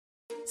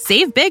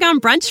Save big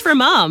on brunch for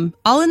mom,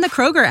 all in the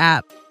Kroger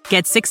app.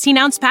 Get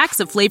 16-ounce packs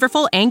of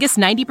flavorful Angus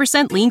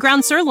 90% lean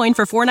ground sirloin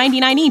for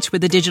 $4.99 each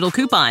with a digital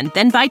coupon.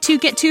 Then buy 2,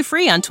 get 2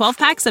 free on 12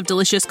 packs of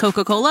delicious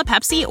Coca-Cola,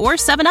 Pepsi, or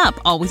 7-Up,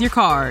 all with your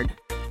card.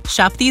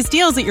 Shop these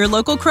deals at your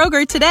local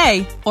Kroger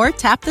today, or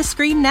tap the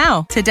screen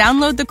now to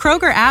download the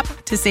Kroger app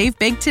to save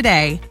big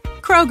today.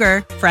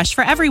 Kroger, fresh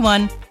for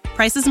everyone.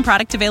 Prices and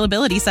product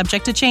availability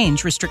subject to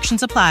change.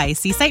 Restrictions apply.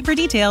 See site for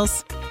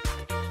details.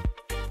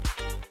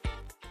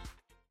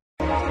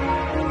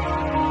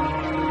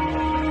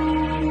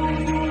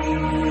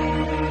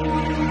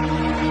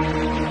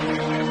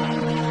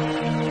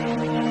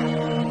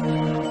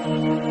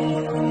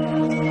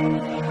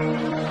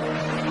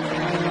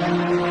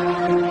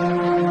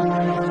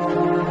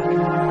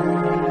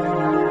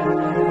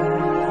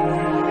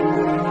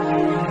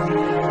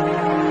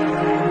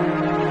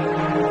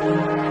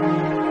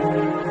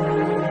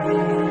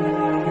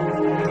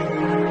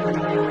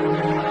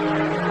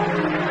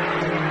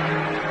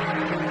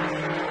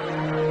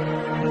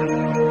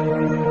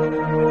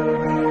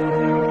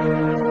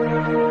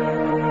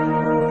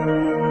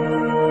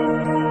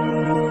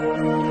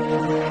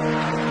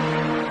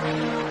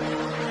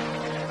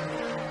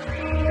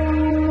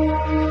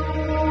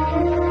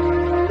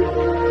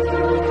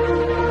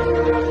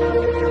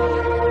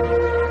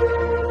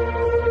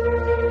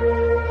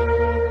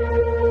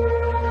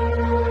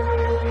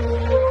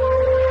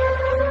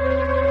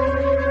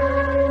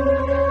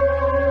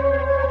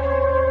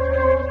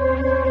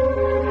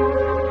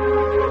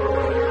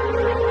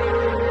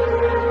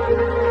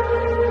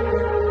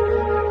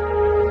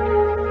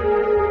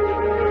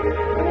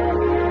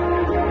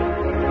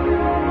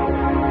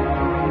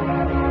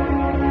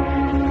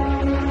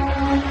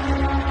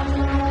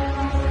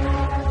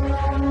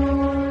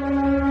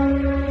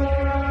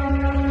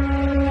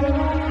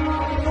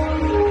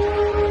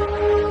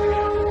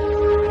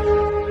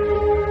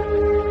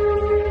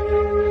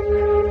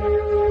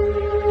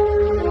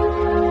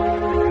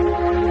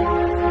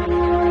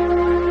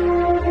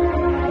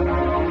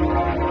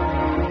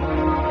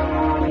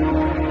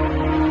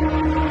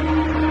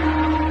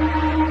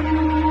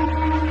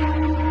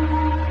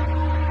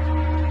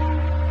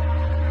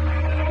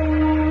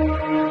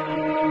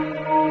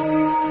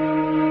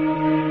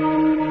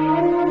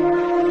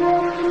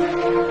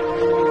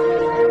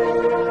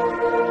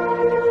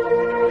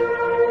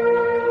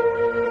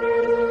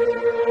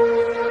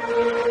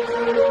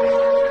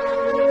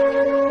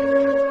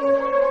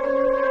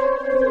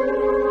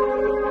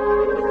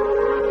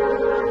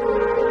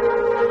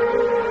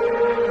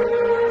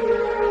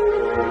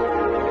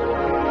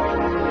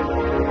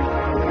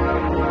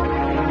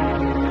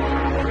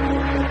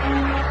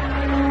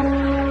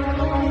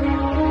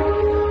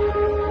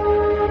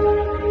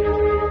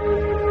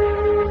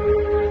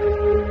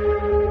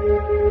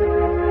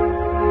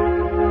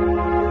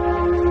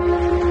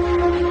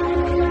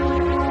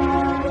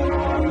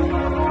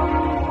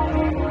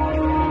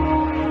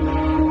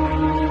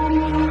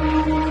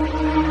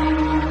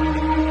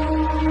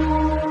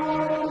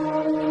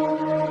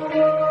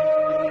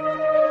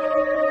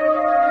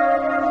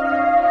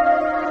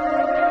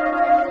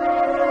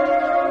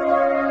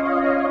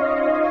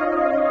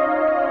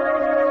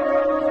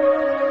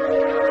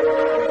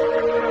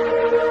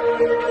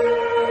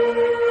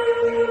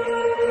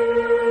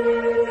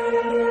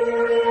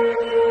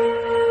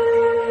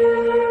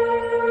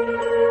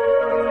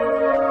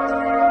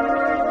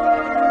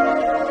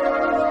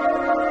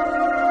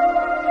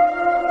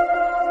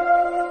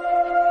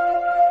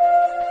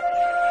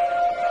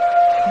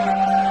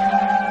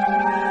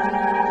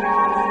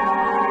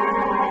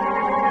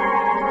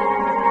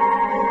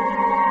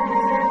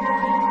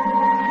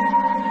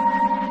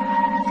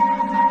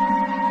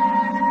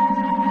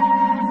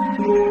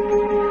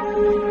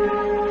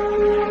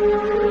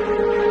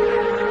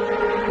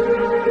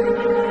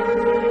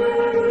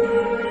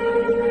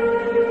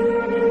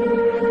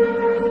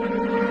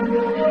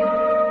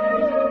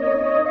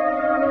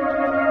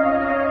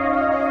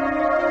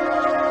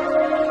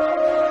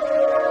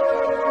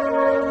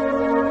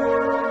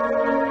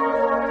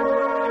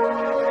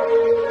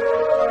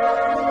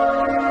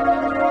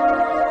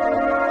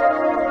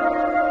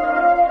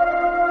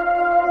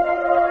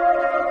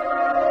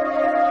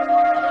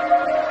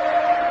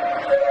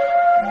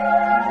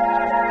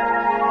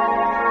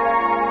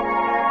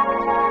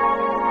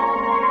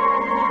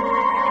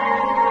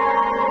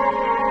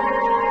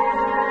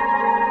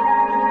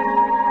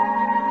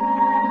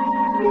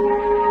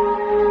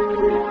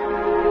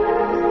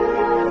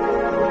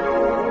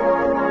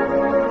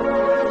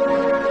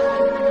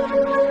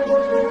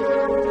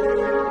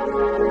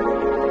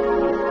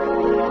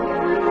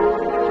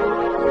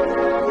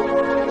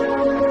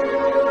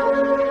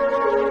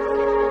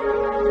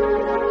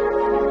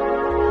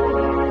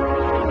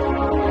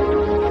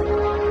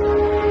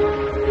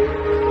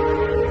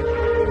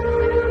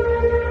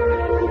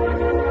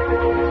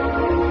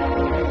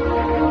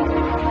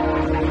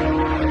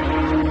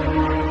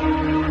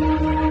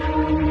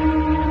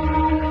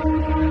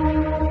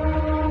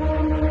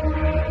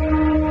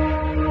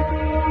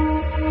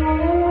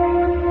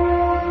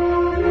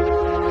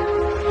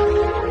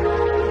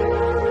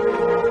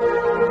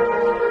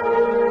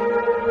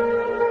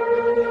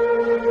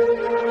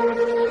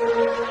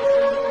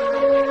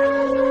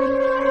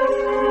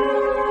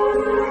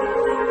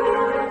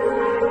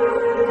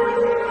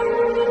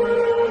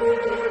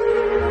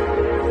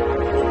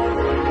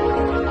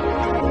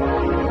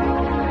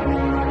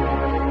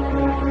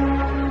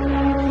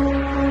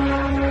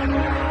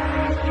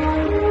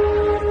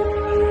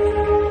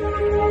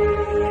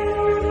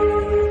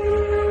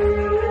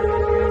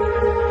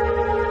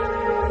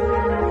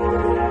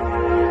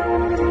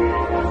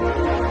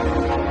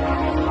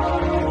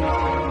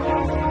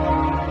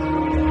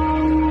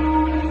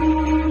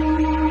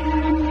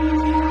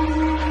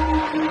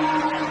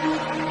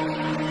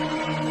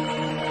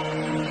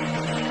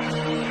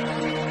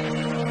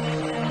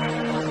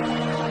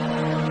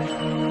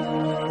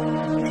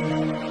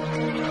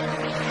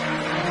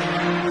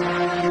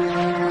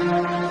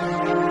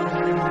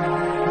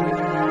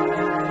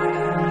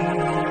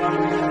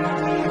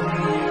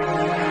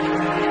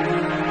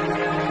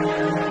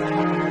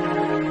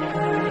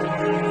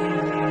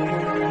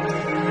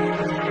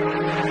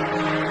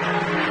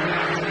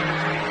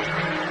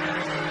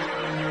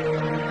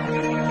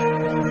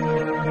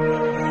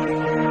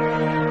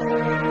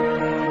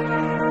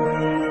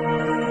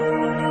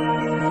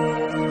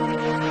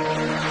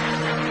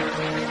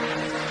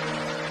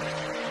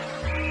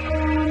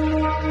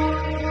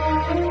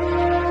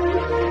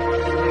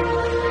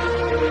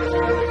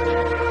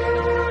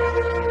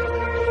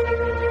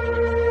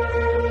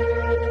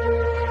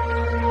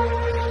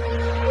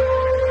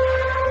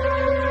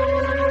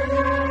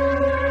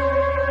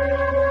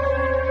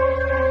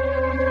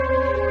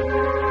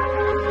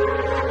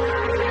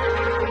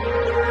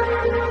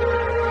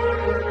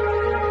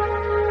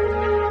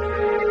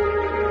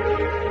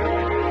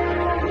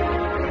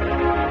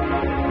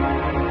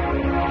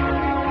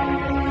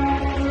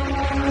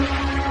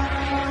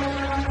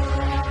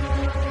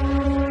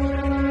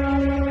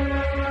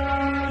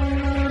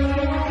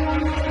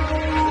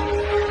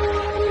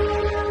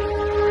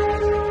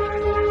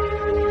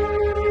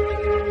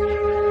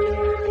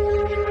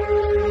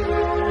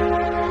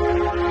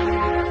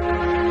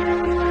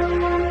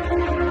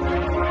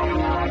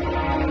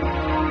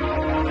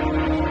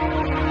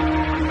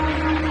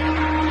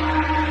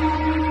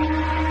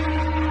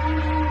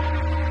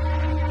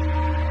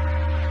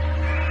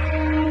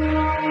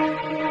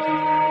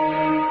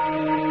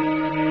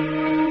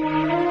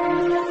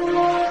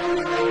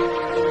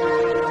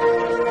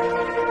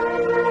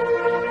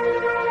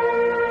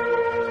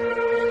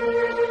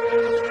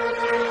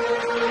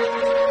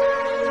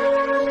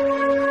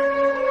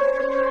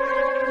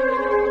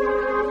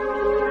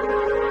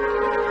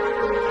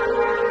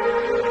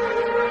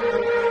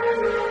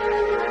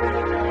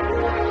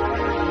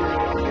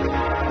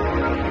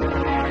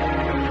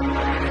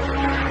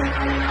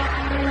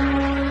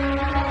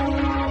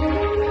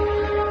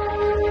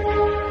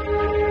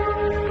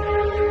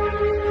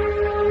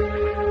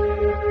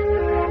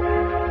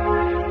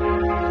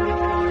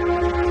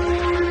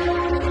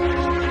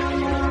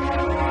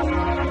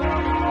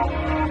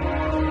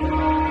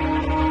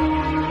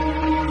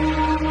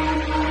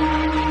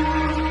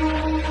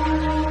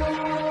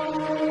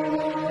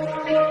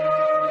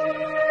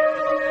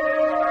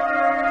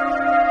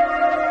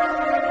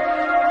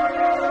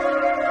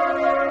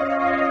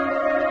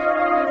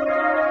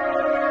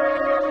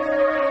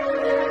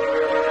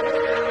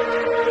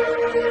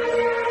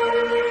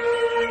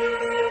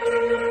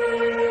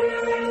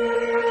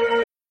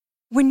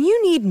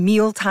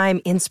 mealtime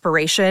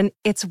inspiration,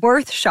 it's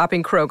worth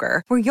shopping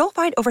Kroger, where you'll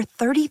find over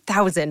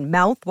 30,000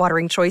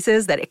 mouth-watering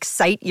choices that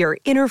excite your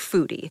inner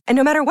foodie. And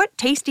no matter what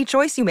tasty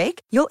choice you make,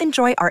 you'll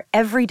enjoy our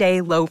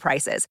everyday low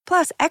prices,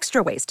 plus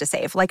extra ways to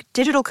save, like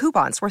digital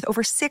coupons worth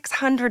over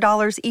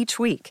 $600 each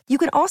week. You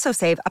can also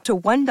save up to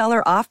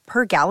 $1 off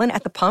per gallon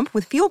at the pump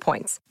with fuel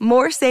points.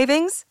 More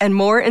savings and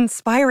more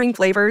inspiring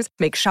flavors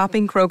make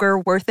shopping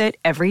Kroger worth it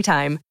every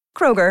time.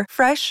 Kroger,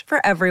 fresh for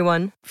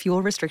everyone.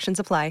 Fuel restrictions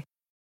apply.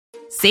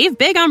 Save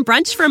big on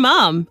brunch for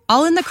mom,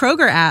 all in the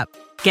Kroger app.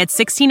 Get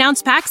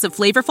 16-ounce packs of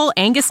flavorful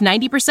Angus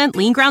 90%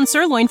 lean ground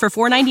sirloin for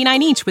 $4.99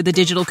 each with a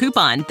digital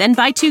coupon. Then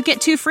buy 2, get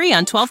 2 free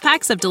on 12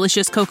 packs of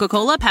delicious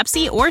Coca-Cola,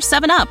 Pepsi, or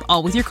 7-Up,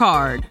 all with your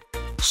card.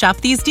 Shop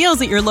these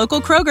deals at your local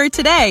Kroger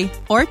today,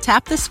 or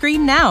tap the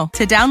screen now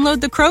to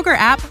download the Kroger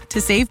app to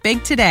save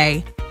big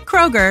today.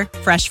 Kroger,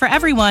 fresh for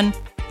everyone.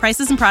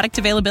 Prices and product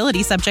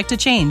availability subject to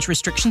change.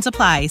 Restrictions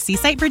apply. See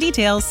site for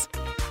details.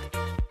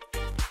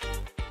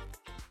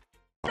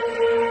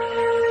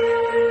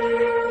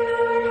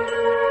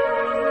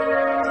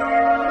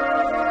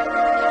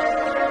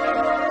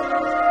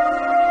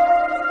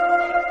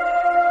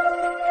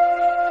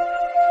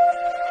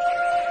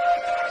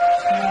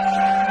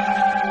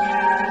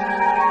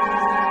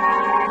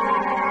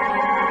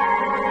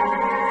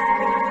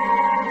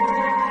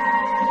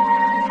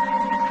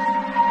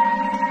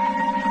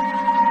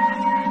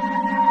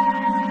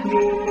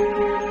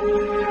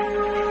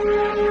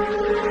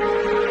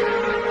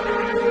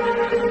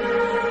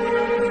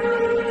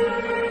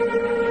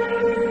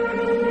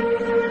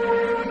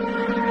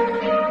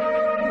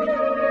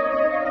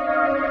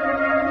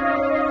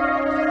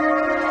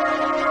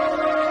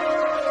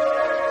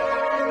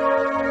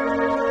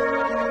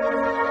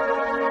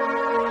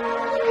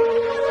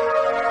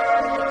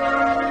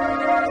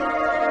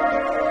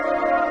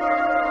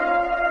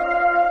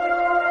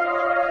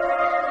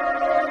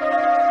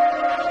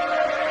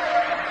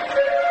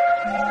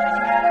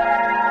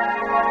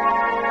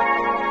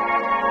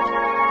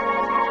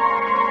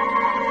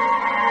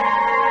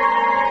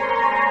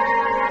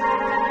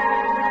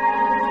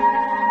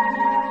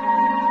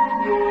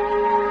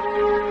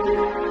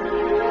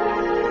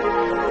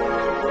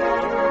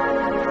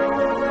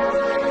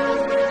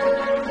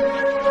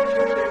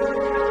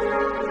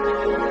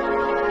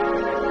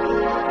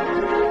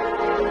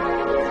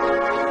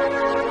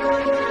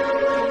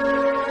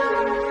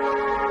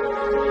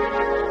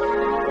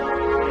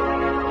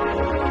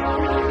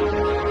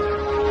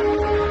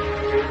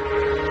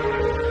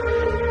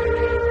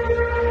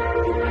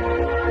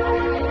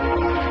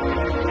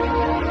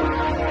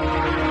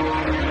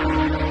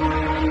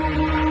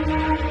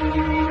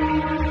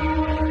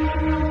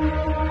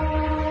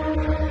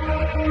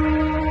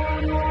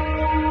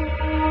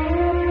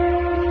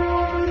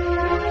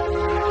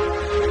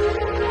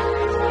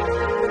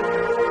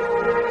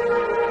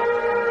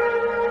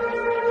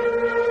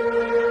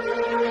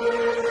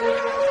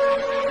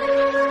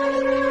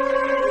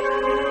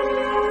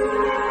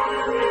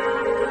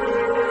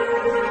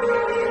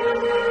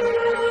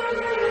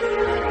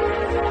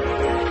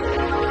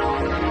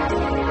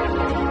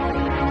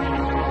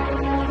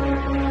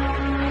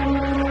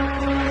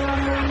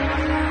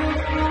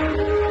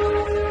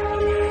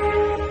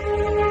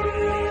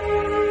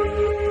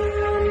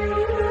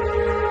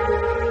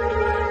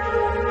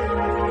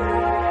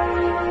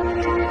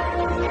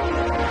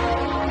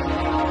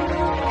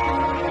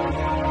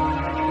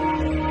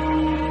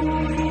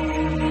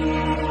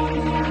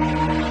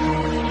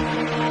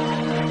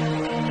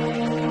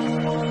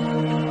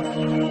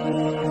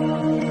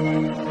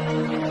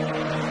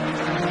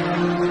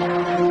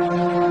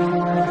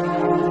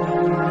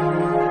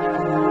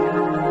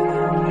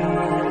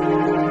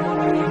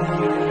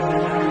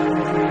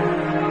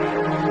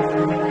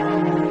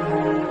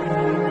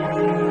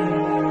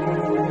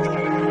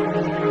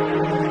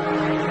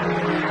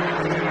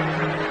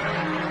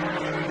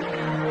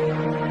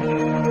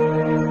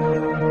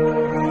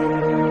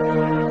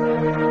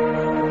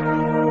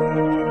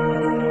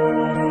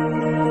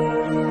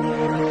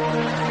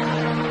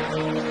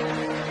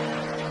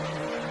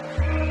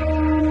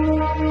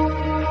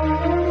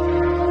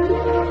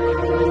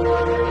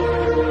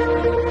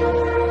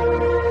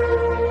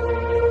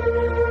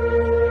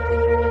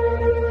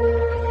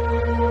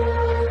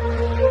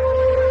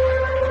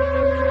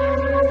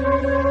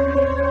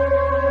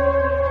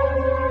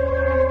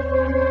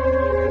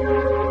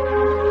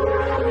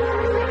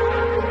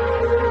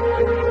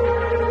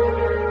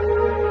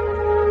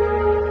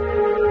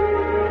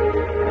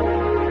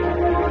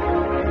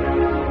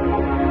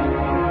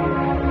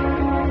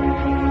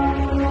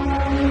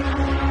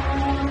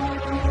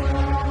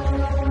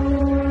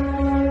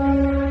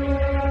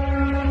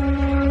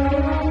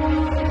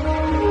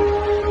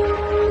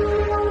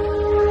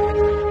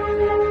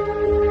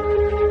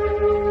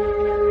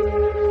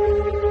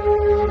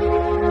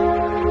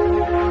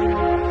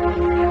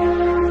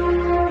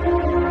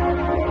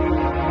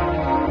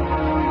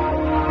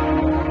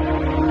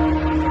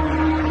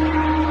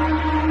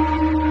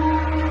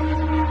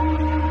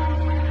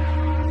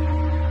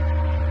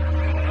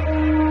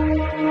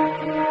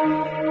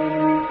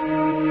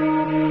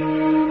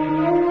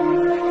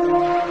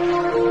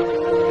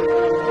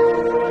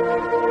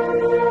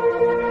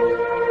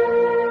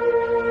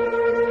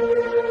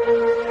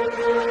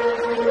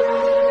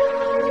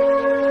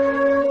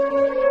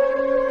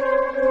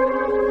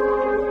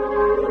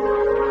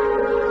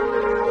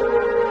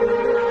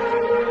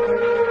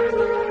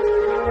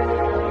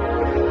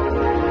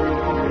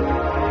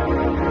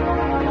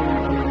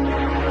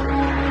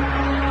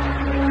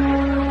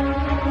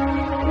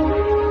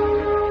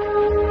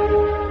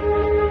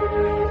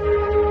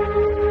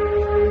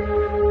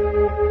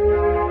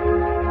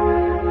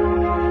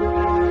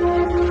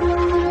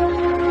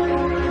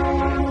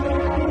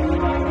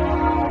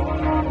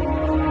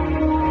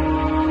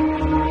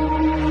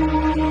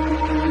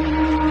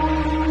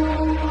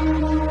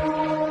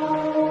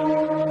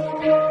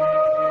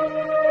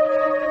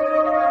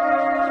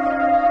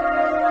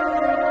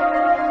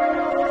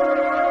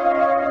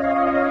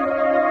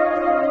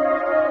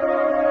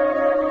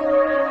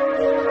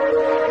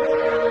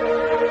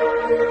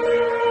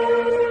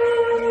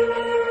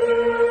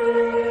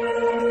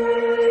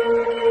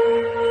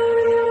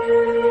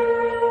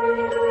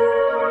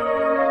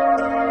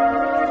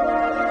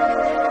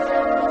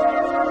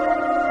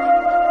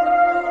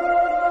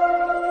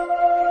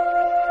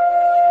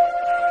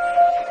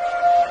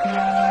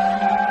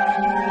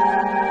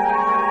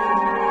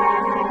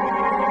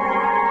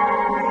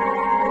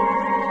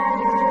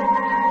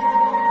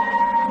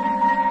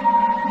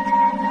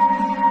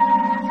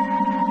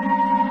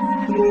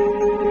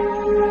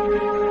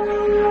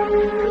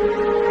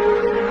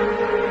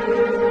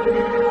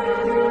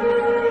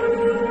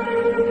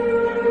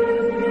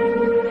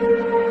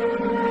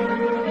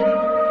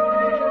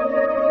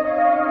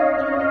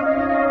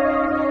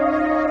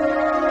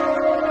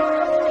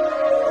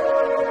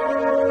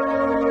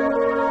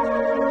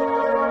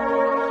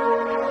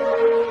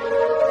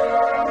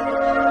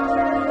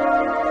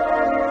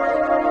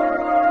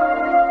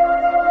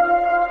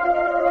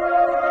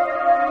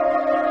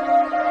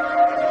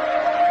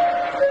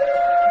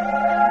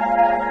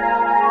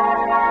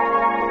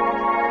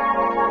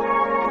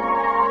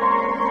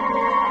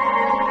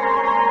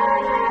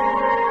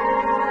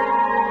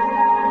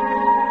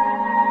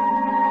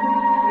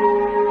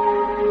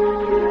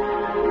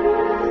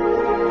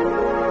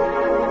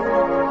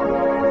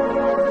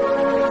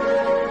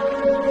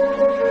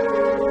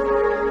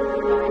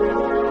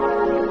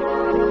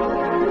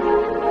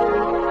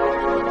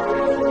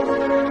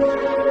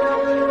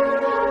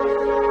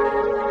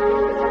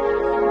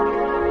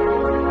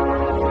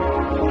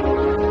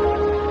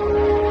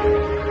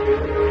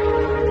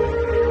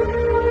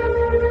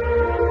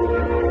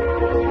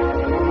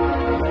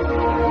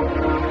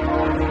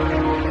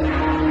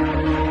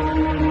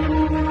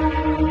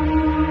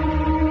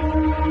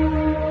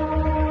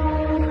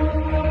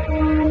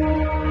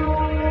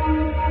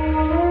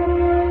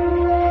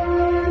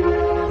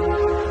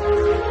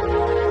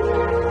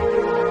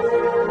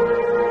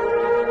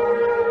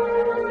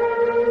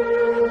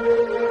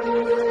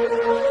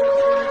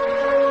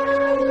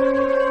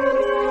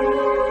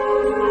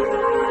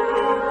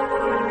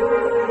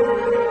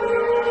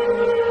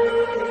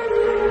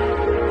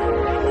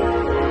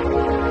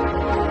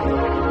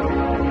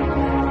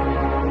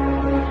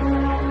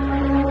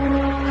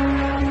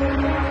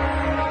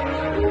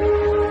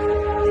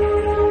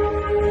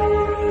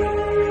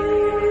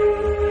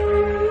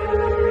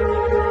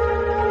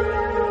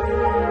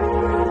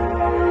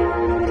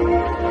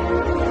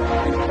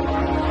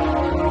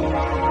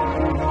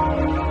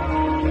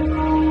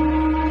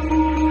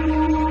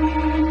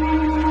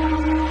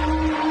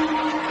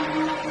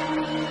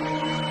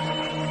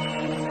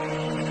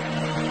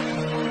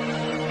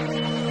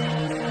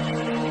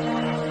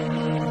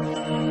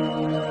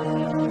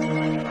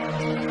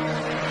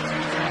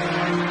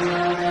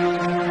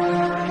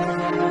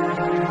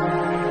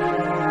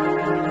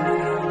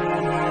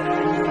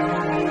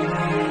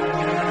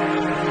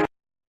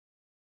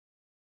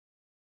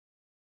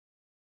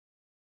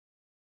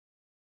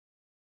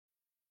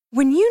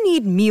 When you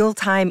need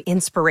mealtime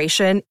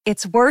inspiration,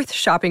 it's worth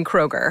shopping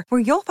Kroger, where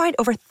you'll find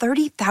over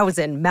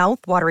 30,000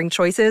 mouth-watering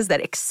choices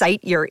that excite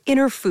your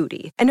inner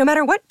foodie. And no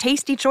matter what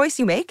tasty choice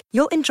you make,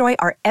 you'll enjoy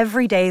our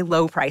everyday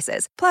low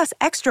prices, plus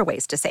extra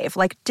ways to save,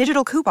 like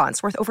digital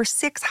coupons worth over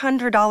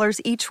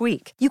 $600 each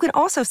week. You can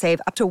also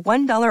save up to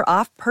 $1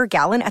 off per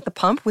gallon at the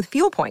pump with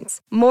fuel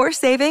points. More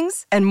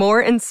savings and more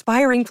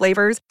inspiring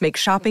flavors make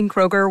shopping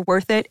Kroger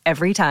worth it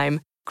every time.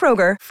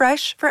 Kroger,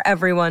 fresh for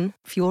everyone.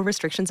 Fuel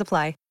restrictions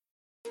apply.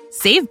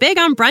 Save big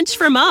on brunch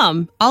for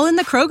mom, all in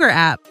the Kroger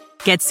app.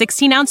 Get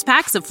 16-ounce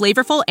packs of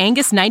flavorful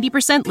Angus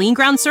 90% lean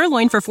ground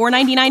sirloin for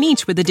 $4.99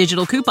 each with a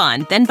digital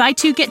coupon. Then buy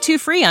 2, get 2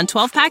 free on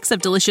 12 packs of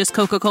delicious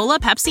Coca-Cola,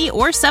 Pepsi,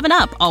 or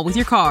 7-Up, all with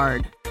your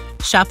card.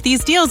 Shop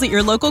these deals at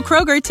your local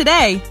Kroger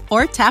today,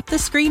 or tap the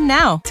screen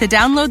now to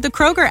download the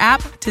Kroger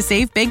app to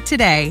save big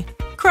today.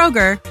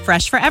 Kroger,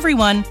 fresh for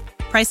everyone.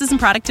 Prices and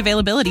product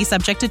availability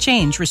subject to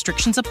change.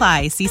 Restrictions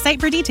apply. See site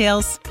for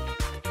details.